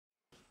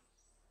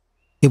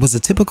It was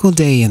a typical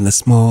day in the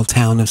small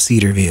town of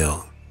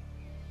Cedarville.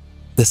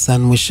 The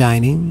sun was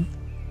shining,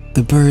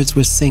 the birds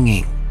were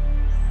singing.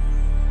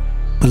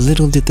 But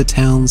little did the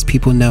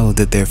townspeople know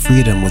that their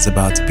freedom was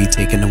about to be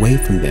taken away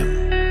from them.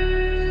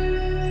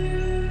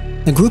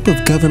 A group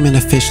of government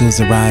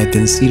officials arrived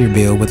in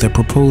Cedarville with a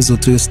proposal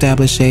to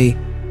establish a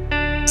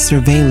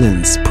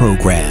surveillance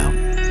program.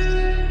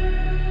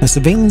 A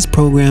surveillance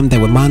program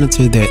that would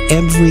monitor their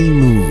every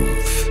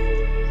move.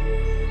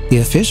 The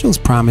officials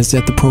promised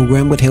that the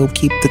program would help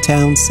keep the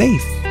town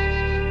safe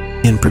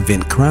and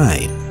prevent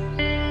crime.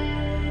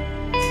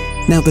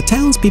 Now, the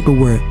townspeople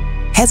were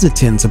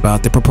hesitant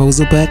about the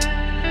proposal, but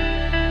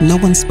no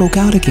one spoke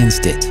out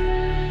against it.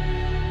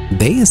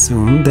 They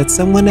assumed that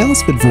someone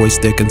else would voice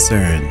their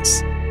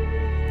concerns.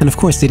 And of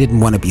course, they didn't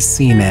want to be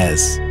seen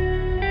as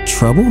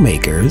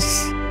troublemakers.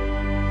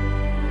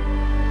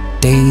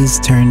 Days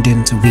turned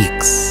into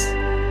weeks,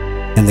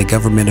 and the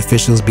government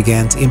officials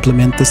began to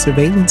implement the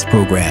surveillance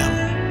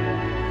program.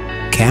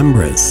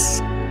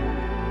 Cameras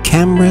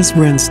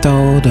were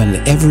installed on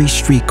every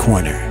street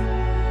corner,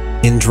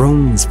 and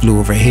drones flew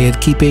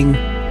overhead, keeping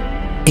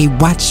a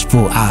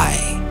watchful eye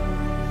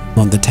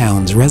on the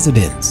town's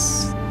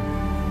residents.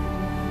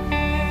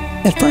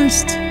 At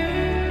first,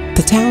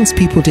 the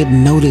townspeople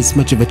didn't notice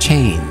much of a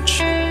change,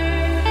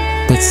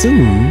 but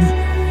soon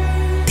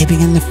they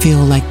began to feel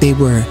like they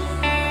were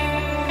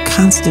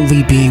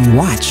constantly being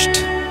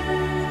watched.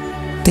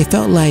 They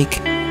felt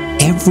like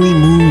every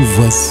move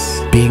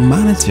was being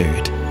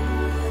monitored,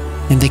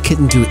 and they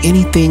couldn't do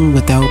anything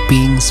without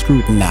being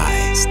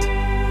scrutinized.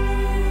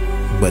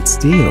 But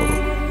still,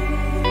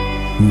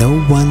 no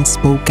one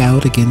spoke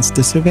out against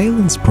the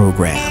surveillance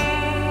program.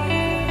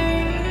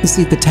 You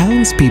see, the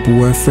townspeople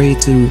were afraid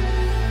to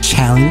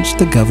challenge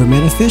the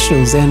government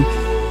officials, and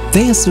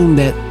they assumed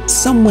that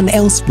someone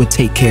else would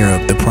take care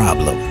of the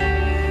problem.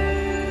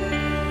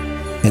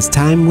 As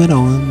time went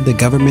on, the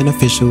government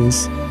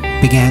officials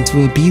began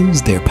to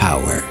abuse their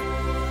power.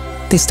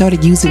 They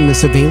started using the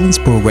surveillance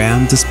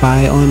program to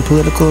spy on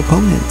political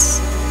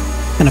opponents,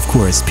 and of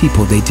course,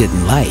 people they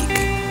didn't like.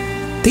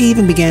 They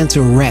even began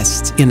to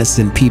arrest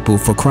innocent people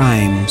for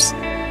crimes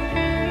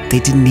they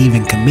didn't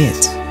even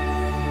commit.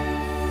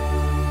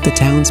 The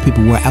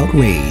townspeople were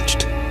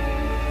outraged.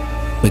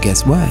 But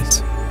guess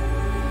what?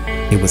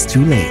 It was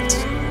too late.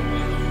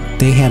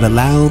 They had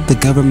allowed the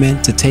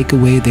government to take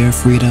away their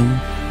freedom,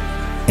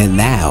 and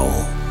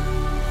now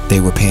they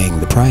were paying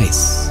the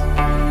price.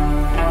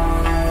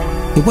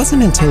 It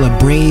wasn't until a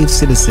brave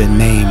citizen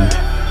named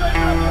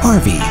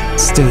Harvey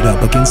stood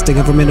up against the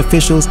government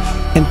officials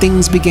and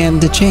things began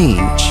to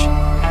change.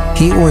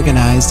 He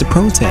organized a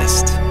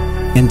protest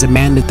and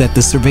demanded that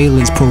the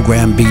surveillance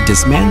program be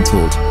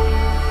dismantled.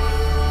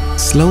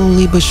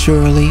 Slowly but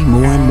surely,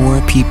 more and more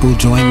people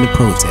joined the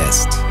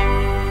protest,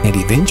 and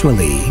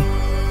eventually,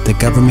 the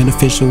government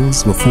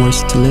officials were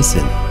forced to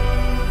listen.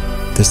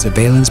 The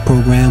surveillance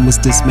program was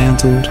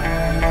dismantled,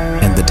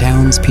 and the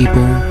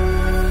townspeople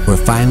were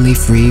finally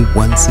free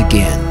once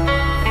again.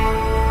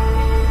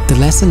 The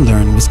lesson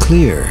learned was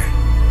clear.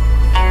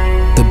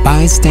 The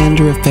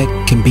bystander effect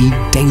can be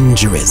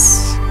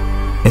dangerous,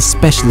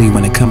 especially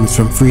when it comes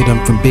from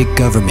freedom from big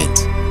government.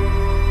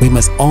 We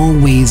must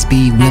always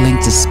be willing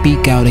to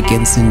speak out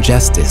against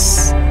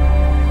injustice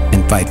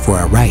and fight for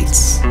our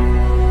rights,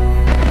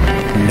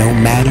 no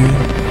matter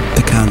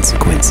the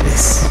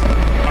consequences.